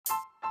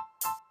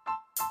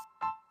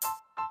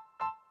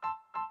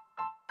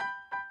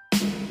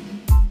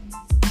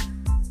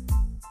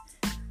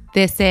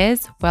This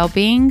is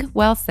Wellbeing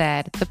Well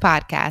Said, the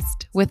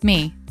podcast with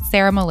me,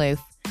 Sarah Maloof.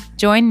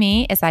 Join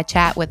me as I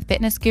chat with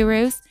fitness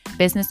gurus,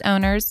 business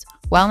owners,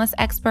 wellness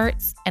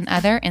experts, and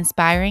other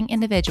inspiring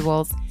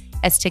individuals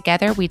as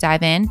together we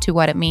dive into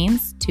what it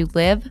means to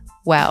live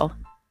well.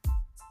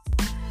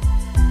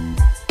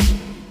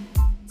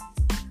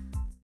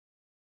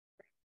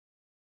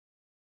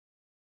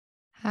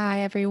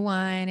 Hi,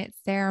 everyone. It's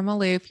Sarah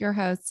Maloof, your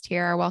host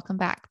here. Welcome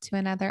back to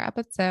another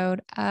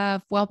episode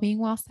of Wellbeing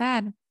Well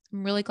Said.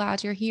 I'm really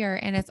glad you're here.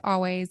 And as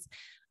always,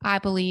 I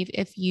believe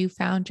if you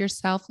found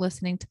yourself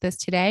listening to this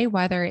today,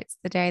 whether it's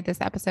the day this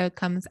episode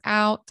comes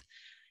out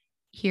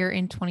here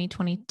in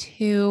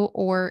 2022,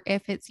 or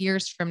if it's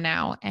years from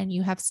now and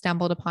you have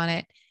stumbled upon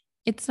it,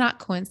 it's not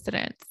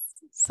coincidence.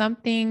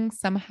 Something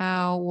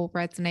somehow will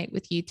resonate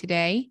with you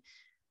today,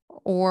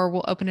 or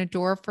will open a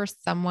door for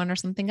someone or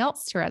something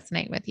else to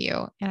resonate with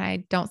you. And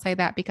I don't say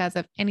that because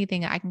of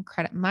anything I can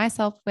credit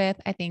myself with.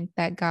 I think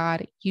that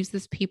God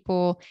uses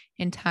people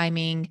and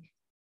timing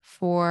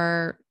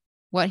for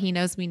what he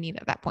knows we need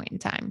at that point in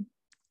time.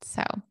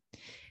 So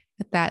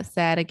with that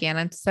said, again,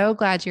 I'm so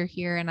glad you're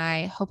here and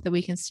I hope that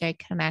we can stay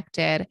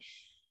connected.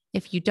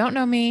 If you don't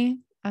know me,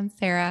 I'm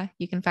Sarah.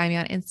 You can find me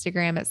on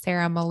Instagram at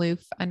Sarah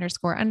Maloof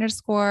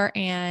 __.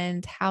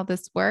 And how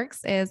this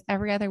works is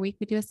every other week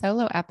we do a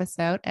solo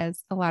episode,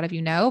 as a lot of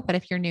you know. But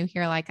if you're new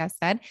here, like I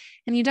said,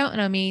 and you don't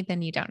know me,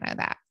 then you don't know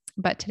that.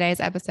 But today's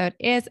episode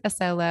is a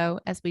solo,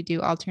 as we do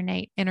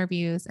alternate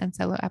interviews and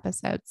solo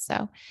episodes.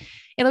 So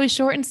it'll be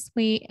short and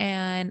sweet.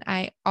 And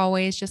I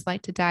always just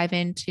like to dive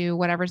into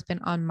whatever's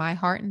been on my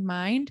heart and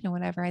mind and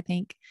whatever I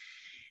think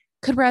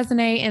could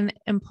resonate and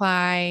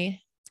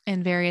imply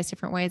in various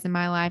different ways in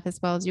my life as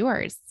well as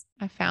yours.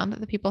 I found that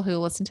the people who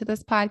listen to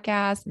this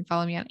podcast and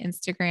follow me on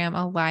Instagram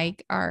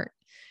alike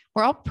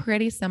we're all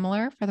pretty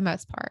similar for the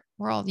most part.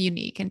 We're all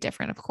unique and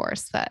different, of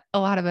course, but a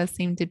lot of us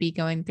seem to be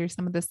going through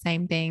some of the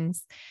same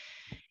things.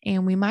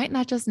 And we might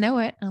not just know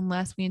it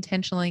unless we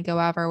intentionally go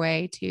out of our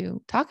way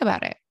to talk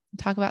about it,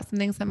 talk about some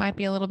things that might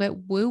be a little bit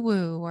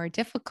woo-woo or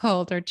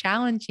difficult or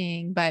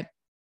challenging. But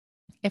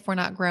if we're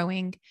not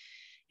growing,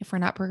 if we're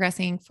not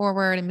progressing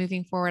forward and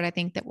moving forward, I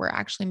think that we're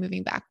actually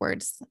moving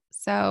backwards.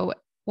 So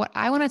what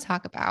I want to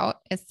talk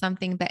about is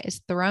something that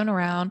is thrown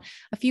around,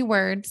 a few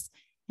words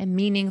and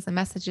meanings and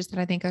messages that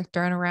I think are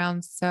thrown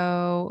around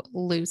so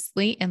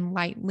loosely and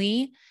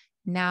lightly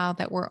now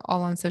that we're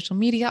all on social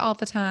media all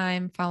the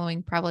time,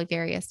 following probably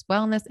various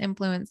wellness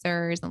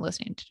influencers and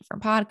listening to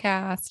different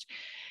podcasts.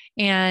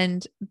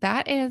 And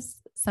that is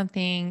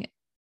something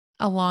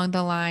along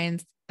the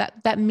lines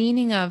that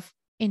meaning of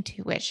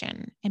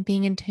intuition and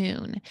being in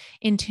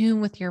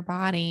tune with your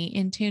body,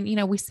 in tune.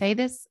 We say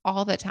this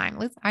all the time, at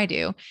least I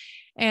do.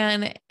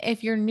 And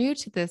if you're new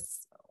to this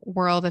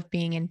world of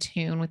being in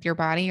tune with your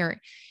body or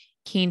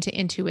keen to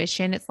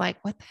intuition, it's like,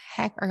 what the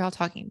heck are y'all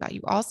talking about?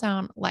 You all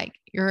sound like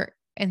you're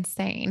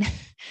insane.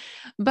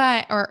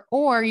 But,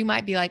 or you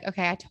might be like,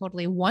 okay, I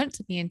totally want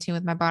to be in tune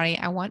with my body.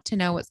 I want to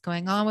know what's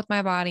going on with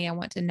my body. I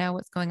want to know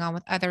what's going on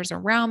with others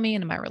around me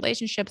and in my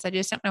relationships. I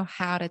just don't know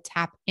how to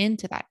tap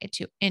into that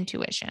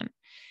intuition.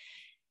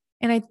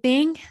 And I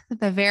think that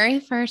the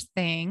very first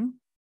thing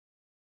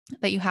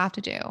that you have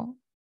to do,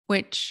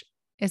 which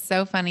is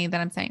so funny that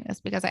I'm saying this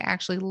because I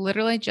actually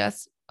literally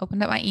just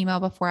opened up my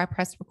email before I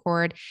pressed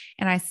record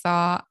and I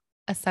saw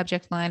a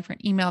subject line for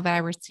an email that I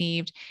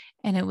received.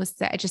 And it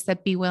just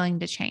said, be willing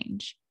to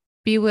change.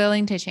 Be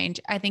willing to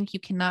change. I think you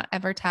cannot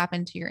ever tap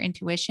into your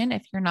intuition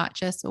if you're not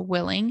just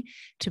willing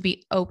to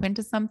be open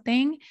to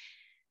something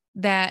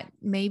that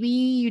maybe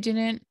you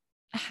didn't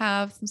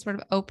have some sort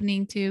of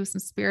opening to, some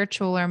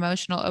spiritual or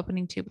emotional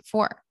opening to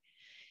before.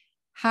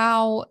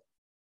 How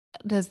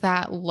does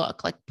that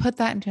look? Like, put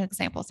that into an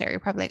example, Sarah. You're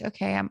probably like,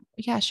 okay, I'm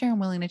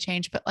willing to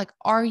change, but like,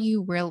 are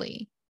you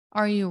really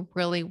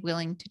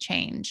willing to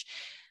change?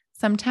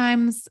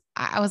 Sometimes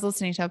I was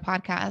listening to a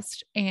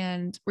podcast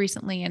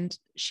recently, and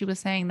she was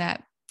saying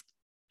that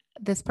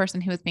this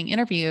person who was being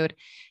interviewed,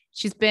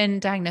 she's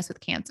been diagnosed with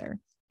cancer.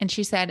 And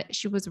she said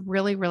she was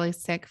really, really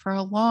sick for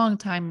a long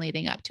time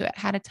leading up to it,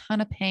 had a ton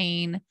of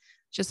pain,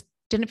 just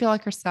didn't feel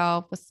like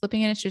herself, was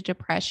slipping into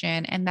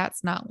depression. And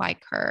that's not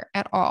like her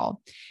at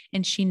all.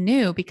 And she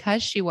knew,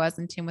 because she was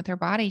in tune with her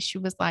body, she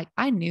was like,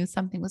 I knew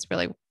something was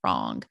really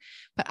wrong,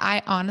 but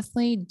I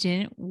honestly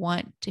didn't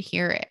want to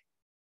hear it.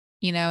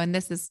 And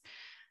this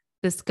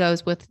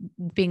goes with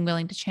being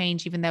willing to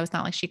change, even though it's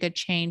not like she could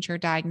change her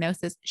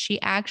diagnosis.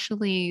 She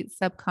actually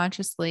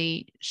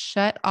subconsciously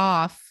shut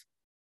off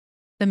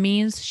the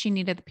means she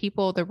needed, the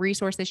people, the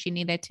resources she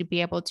needed to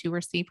be able to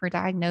receive her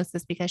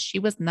diagnosis, because she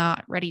was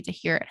not ready to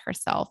hear it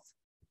herself.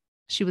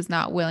 She was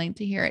not willing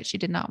to hear it. She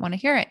did not want to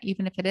hear it,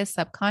 even if it is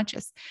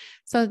subconscious.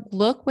 So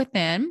look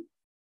within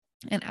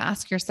and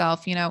ask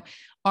yourself,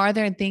 are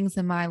there things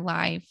in my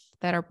life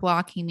that are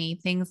blocking me,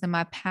 things in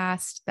my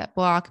past that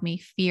block me,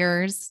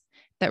 fears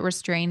that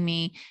restrain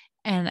me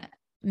and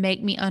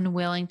make me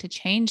unwilling to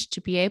change, to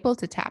be able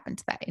to tap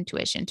into that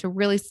intuition, to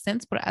really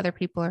sense what other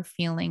people are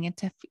feeling and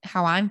to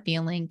how I'm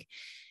feeling.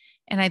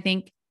 And I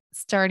think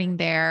starting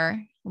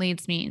there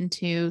leads me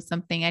into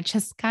something I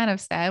just kind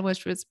of said,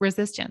 which was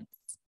resistance.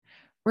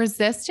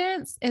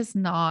 Resistance is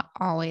not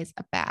always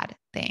a bad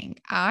thing.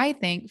 I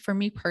think for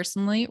me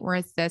personally,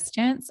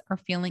 resistance or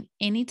feeling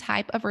any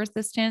type of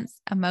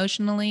resistance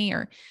emotionally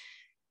or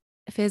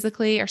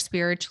physically or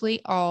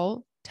spiritually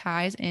all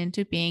ties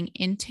into being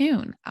in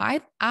tune.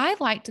 I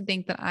like to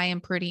think that I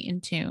am pretty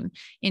in tune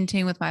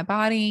with my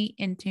body,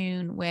 in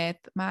tune with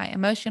my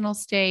emotional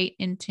state,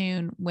 in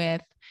tune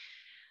with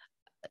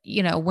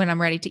when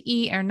I'm ready to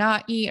eat or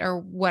not eat or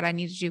what I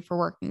need to do for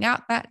working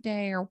out that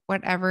day or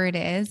whatever it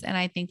is. And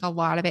I think a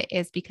lot of it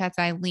is because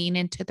I lean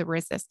into the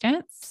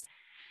resistance.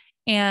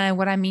 And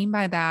what I mean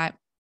by that,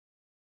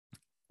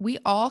 we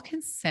all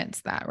can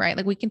sense that, right?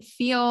 Like we can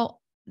feel,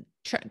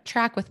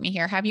 track with me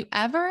here. Have you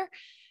ever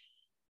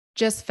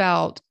just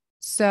felt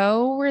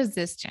so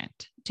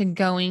resistant to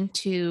going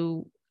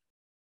to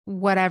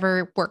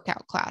whatever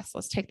workout class?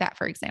 Let's take that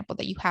for example,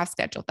 that you have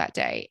scheduled that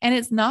day. And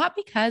it's not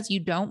because you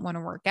don't want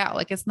to work out.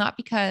 Like it's not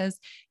because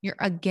you're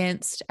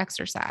against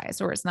exercise,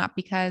 or it's not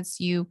because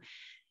you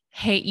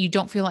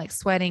don't feel like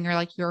sweating, or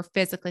like you're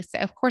physically,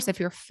 of course, if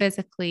you're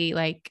physically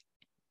like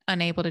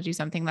unable to do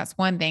something, that's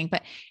one thing,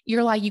 but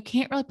you're like, you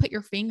can't really put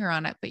your finger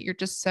on it, but you're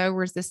just so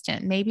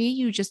resistant. Maybe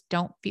you just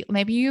don't feel,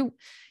 maybe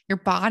your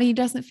body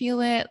doesn't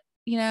feel it.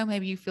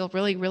 Maybe you feel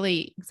really,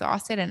 really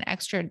exhausted and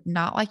extra,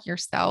 not like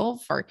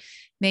yourself, or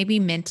maybe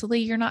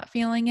mentally you're not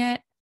feeling it.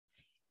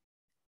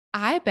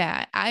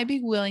 I'd be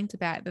willing to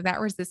bet that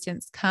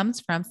resistance comes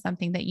from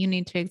something that you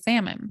need to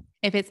examine.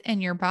 If it's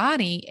in your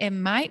body, it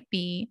might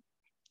be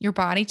your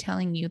body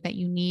telling you that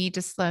you need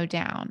to slow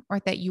down, or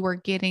that you are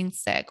getting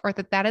sick, or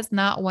that is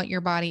not what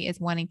your body is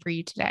wanting for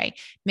you today.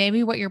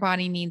 Maybe what your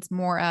body needs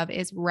more of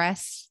is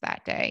rest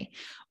that day,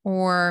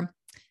 or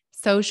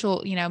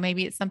social,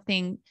 maybe it's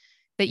something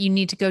that you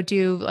need to go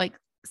do, like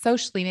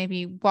socially,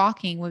 maybe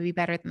walking would be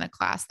better than the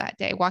class that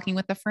day, walking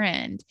with a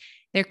friend.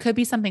 There could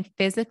be something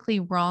physically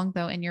wrong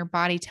though in your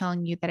body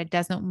telling you that it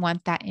doesn't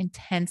want that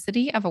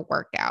intensity of a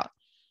workout.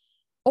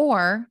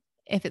 Or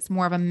if it's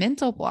more of a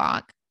mental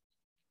block,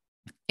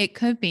 it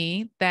could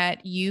be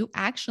that you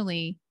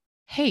actually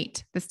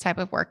hate this type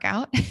of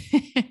workout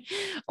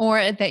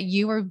or that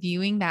you are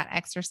viewing that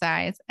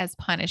exercise as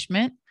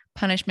punishment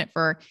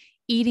for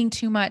eating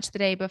too much the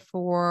day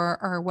before,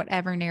 or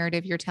whatever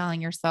narrative you're telling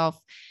yourself.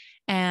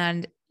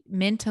 And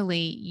mentally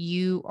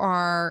you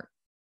are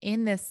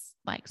in this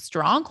like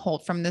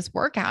stronghold from this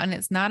workout, and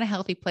it's not a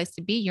healthy place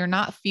to be. You're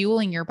not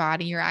fueling your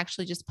body. You're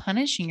actually just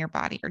punishing your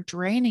body. You're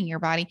draining your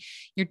body.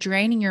 You're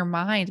draining your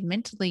mind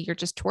mentally. You're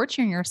just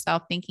torturing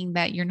yourself thinking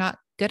that you're not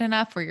good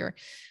enough, or you're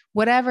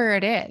whatever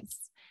it is.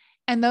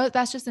 And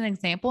that's just an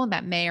example, and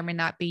that may or may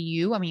not be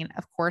you. I mean,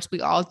 of course,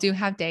 we all do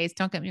have days.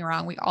 Don't get me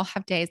wrong. We all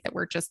have days that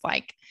we're just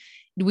like,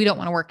 we don't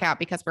want to work out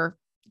because we're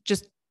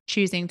just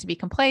choosing to be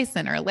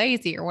complacent or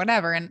lazy or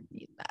whatever. And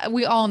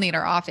we all need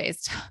our off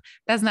days.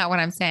 That's not what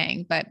I'm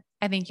saying, but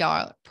I think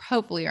y'all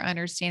hopefully are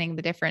understanding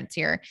the difference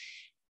here.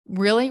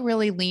 Really,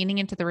 really leaning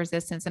into the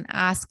resistance and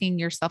asking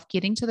yourself,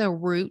 getting to the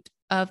root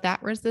of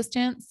that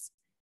resistance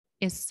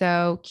is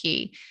so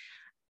key.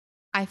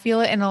 I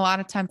feel it in a lot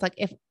of times, like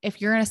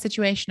if you're in a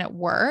situation at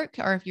work,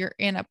 or if you're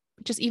in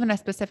just even a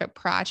specific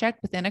project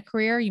within a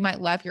career, you might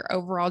love your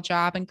overall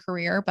job and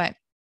career, but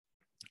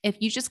if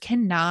you just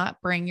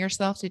cannot bring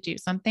yourself to do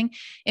something,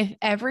 if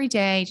every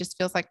day just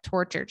feels like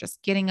torture,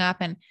 just getting up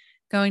and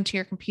going to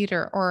your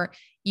computer, or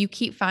you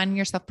keep finding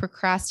yourself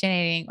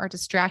procrastinating or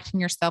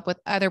distracting yourself with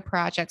other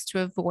projects to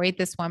avoid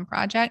this one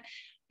project,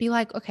 be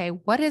like, okay,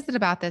 what is it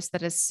about this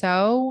that is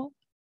so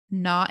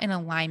not in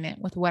alignment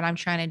with what I'm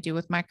trying to do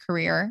with my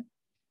career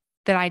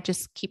that I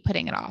just keep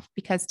putting it off?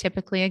 Because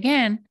typically,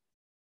 again,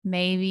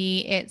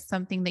 maybe it's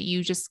something that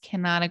you just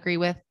cannot agree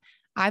with.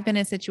 I've been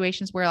in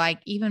situations where like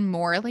even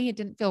morally, it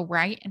didn't feel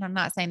right. And I'm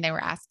not saying they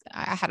were asked,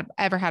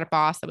 ever had a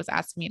boss that was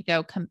asking me to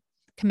go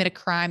commit a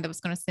crime that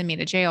was going to send me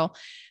to jail.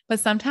 But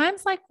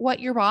sometimes like what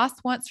your boss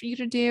wants for you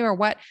to do, or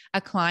what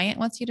a client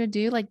wants you to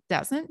do, like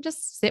doesn't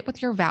just sit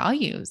with your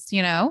values,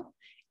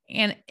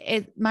 and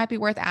it might be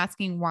worth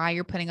asking why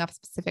you're putting off a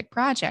specific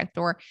project,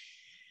 or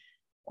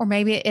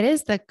maybe it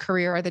is the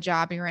career or the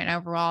job you're in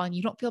overall, and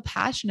you don't feel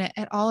passionate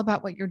at all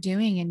about what you're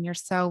doing. And you're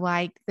so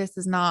like,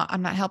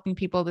 I'm not helping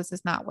people. This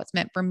is not what's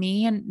meant for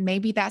me. And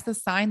maybe that's a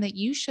sign that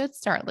you should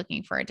start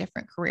looking for a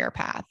different career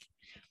path.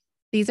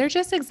 These are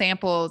just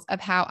examples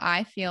of how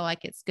I feel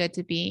like it's good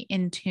to be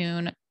in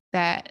tune,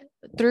 that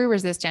through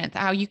resistance,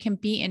 how you can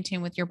be in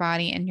tune with your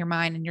body and your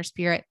mind and your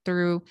spirit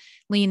through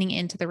leaning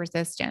into the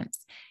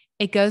resistance.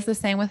 It goes the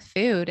same with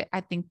food.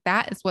 I think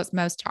that is what's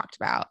most talked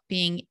about,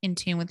 being in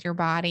tune with your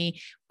body.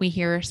 We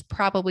hear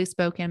probably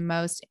spoken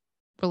most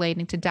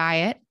relating to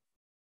diet.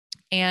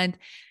 And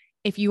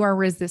if you are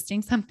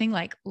resisting something,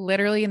 like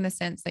literally in the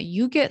sense that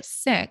you get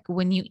sick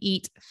when you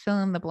eat fill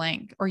in the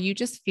blank, or you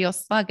just feel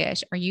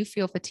sluggish, or you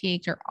feel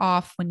fatigued or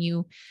off when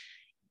you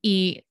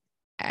eat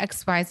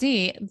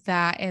XYZ,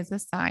 that is a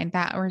sign.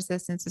 That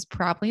resistance is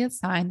probably a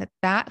sign that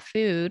that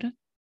food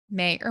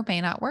may or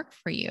may not work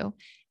for you.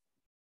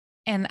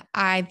 And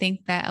I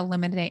think that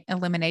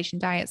elimination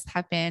diets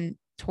have been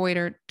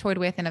toyed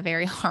with in a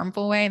very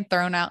harmful way and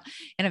thrown out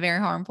in a very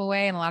harmful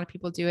way. And a lot of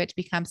people do it to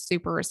become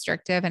super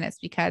restrictive. And it's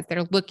because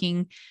they're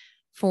looking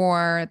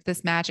for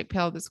this magic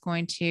pill that's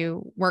going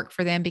to work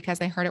for them because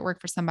they heard it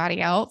work for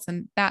somebody else.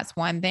 And that's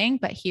one thing.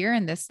 But here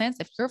in this sense,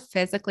 if you're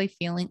physically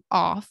feeling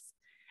off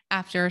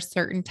after a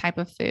certain type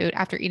of food,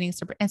 after eating,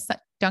 and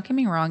don't get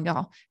me wrong,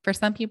 y'all, for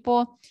some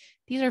people,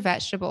 these are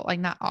vegetables, like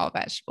not all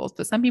vegetables,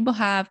 but some people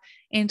have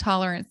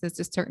intolerances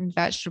to certain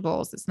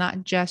vegetables. It's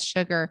not just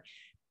sugar,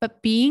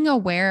 but being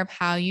aware of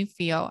how you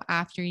feel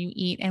after you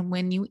eat and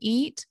when you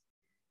eat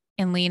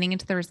and leaning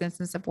into the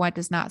resistance of what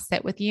does not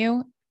sit with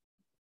you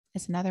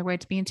is another way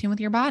to be in tune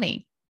with your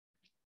body.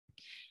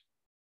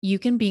 You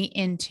can be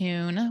in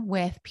tune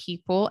with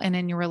people and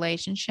in your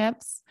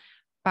relationships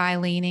by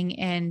leaning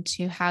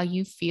into how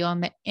you feel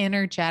and the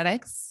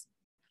energetics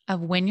of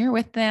when you're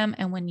with them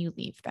and when you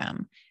leave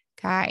them.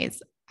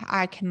 Guys,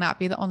 I cannot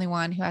be the only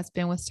one who has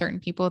been with certain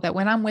people that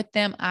when I'm with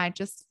them, I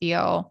just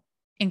feel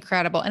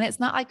incredible. And it's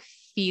not like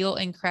feel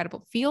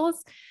incredible.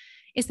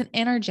 It's an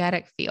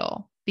energetic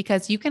feel,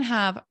 because you can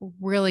have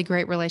really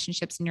great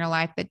relationships in your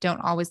life that don't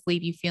always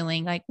leave you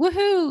feeling like,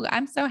 woohoo,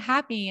 I'm so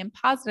happy and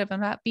positive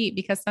and upbeat,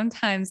 because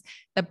sometimes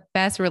the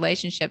best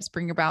relationships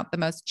bring about the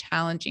most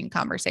challenging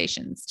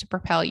conversations to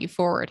propel you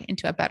forward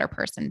into a better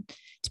person,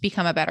 to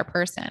become a better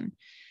person.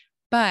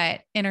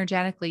 But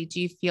energetically, do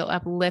you feel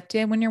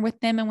uplifted when you're with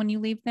them and when you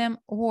leave them?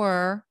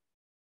 Or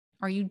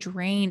are you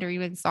drained? Are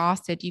you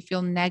exhausted? Do you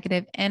feel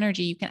negative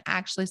energy? You can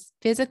actually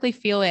physically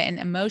feel it and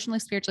emotionally,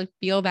 spiritually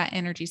feel that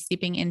energy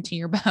seeping into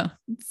your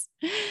bones.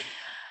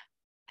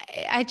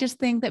 I just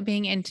think that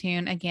being in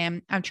tune,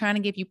 again, I'm trying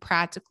to give you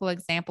practical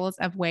examples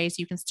of ways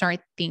you can start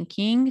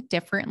thinking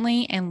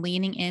differently and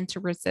leaning into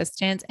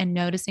resistance and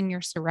noticing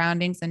your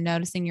surroundings and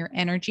noticing your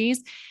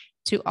energies,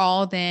 to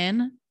all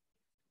then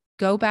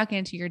go back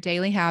into your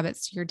daily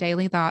habits, to your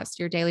daily thoughts,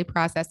 to your daily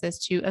processes,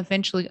 to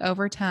eventually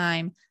over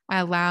time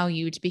allow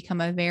you to become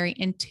a very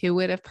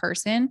intuitive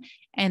person.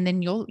 And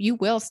then you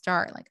will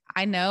start, like,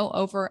 I know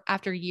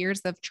after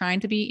years of trying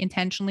to be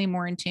intentionally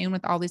more in tune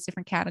with all these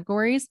different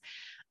categories,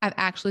 I've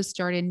actually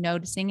started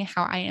noticing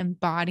how I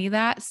embody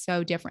that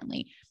so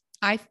differently.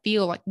 I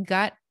feel like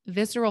gut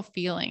visceral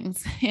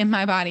feelings in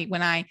my body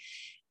when I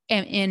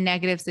am in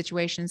negative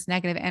situations,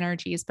 negative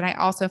energies, but I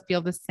also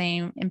feel the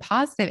same in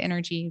positive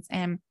energies.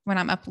 And when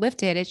I'm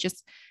uplifted, it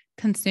just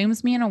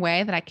consumes me in a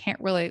way that I can't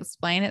really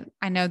explain it.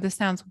 I know this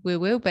sounds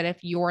woo-woo, but if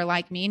you're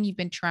like me and you've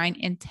been trying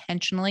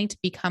intentionally to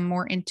become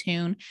more in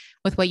tune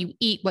with what you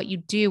eat, what you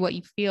do, what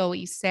you feel, what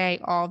you say,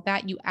 all of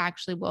that, you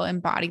actually will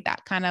embody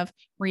that kind of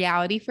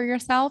reality for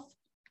yourself.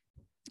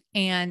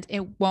 And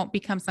it won't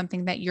become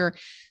something that you're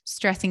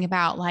stressing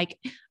about, like,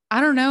 I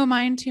don't know, am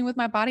I in tune with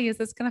my body? Is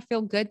this going to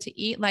feel good to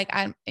eat? Like,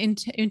 I'm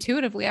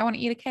intuitively, I want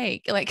to eat a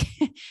cake. Like,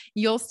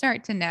 you'll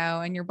start to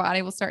know, and your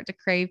body will start to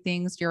crave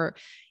things.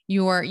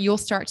 You'll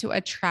start to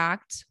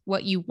attract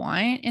what you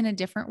want in a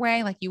different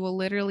way. Like, you will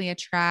literally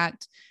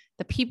attract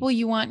the people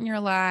you want in your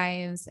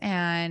lives.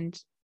 And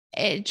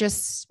it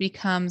just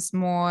becomes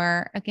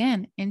more,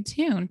 again, in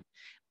tune.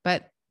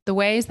 But the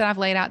ways that I've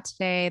laid out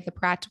today, the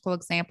practical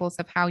examples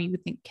of how you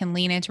can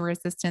lean into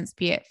resistance,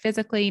 be it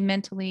physically,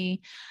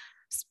 mentally,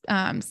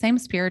 same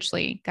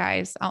spiritually,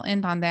 guys. I'll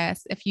end on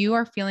this. If you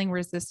are feeling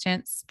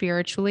resistance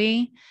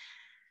spiritually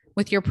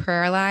with your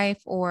prayer life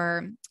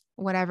or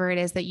whatever it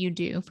is that you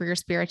do for your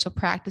spiritual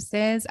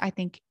practices, I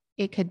think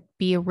it could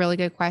be a really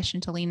good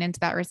question to lean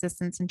into that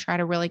resistance and try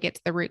to really get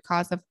to the root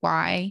cause of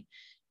why.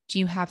 Do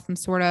you have some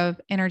sort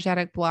of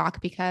energetic block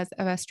because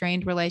of a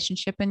strained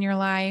relationship in your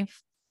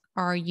life?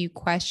 Are you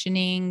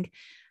questioning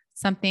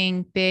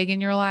something big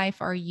in your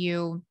life? Are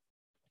you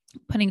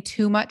putting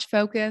too much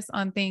focus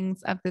on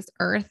things of this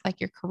earth,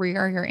 like your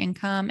career, your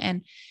income?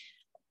 And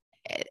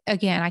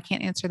again, I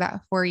can't answer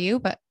that for you,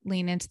 but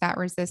lean into that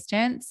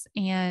resistance.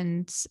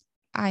 And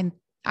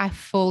I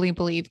fully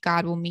believe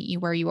God will meet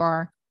you where you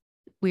are.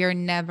 We are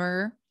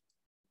never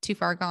too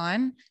far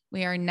gone.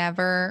 We are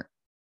never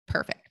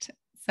perfect.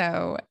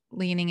 So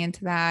leaning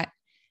into that,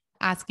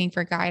 asking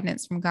for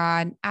guidance from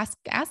God, ask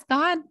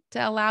God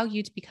to allow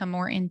you to become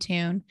more in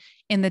tune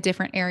in the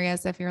different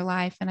areas of your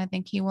life. And I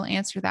think He will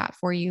answer that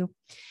for you.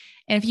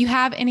 And if you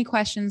have any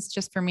questions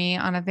just for me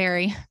on a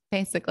very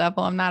basic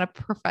level, I'm not a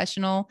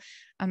professional,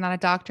 I'm not a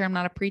doctor, I'm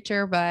not a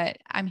preacher, but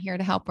I'm here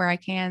to help where I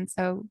can.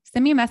 So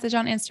send me a message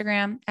on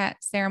Instagram at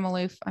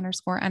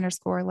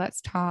 @SarahMaloof__.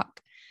 Let's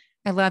talk.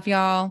 I love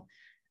y'all.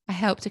 I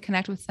hope to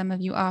connect with some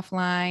of you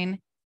offline.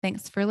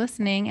 Thanks for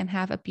listening, and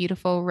have a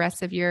beautiful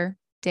rest of your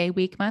day,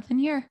 week, month,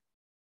 and year.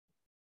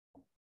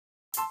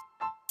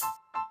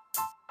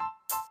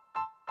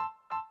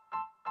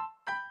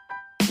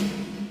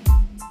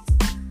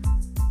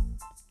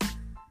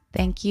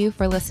 Thank you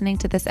for listening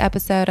to this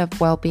episode of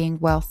Wellbeing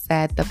Well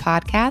Said, the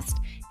podcast.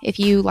 If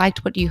you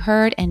liked what you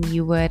heard and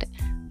you would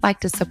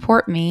like to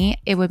support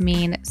me, it would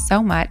mean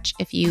so much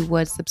if you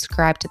would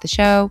subscribe to the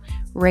show,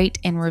 rate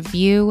and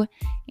review,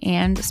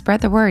 and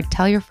spread the word.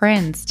 Tell your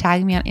friends,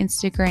 tag me on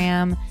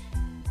Instagram,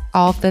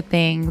 all of the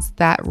things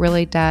that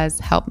really does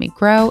help me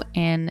grow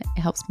and it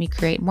helps me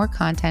create more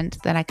content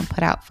that I can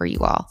put out for you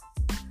all.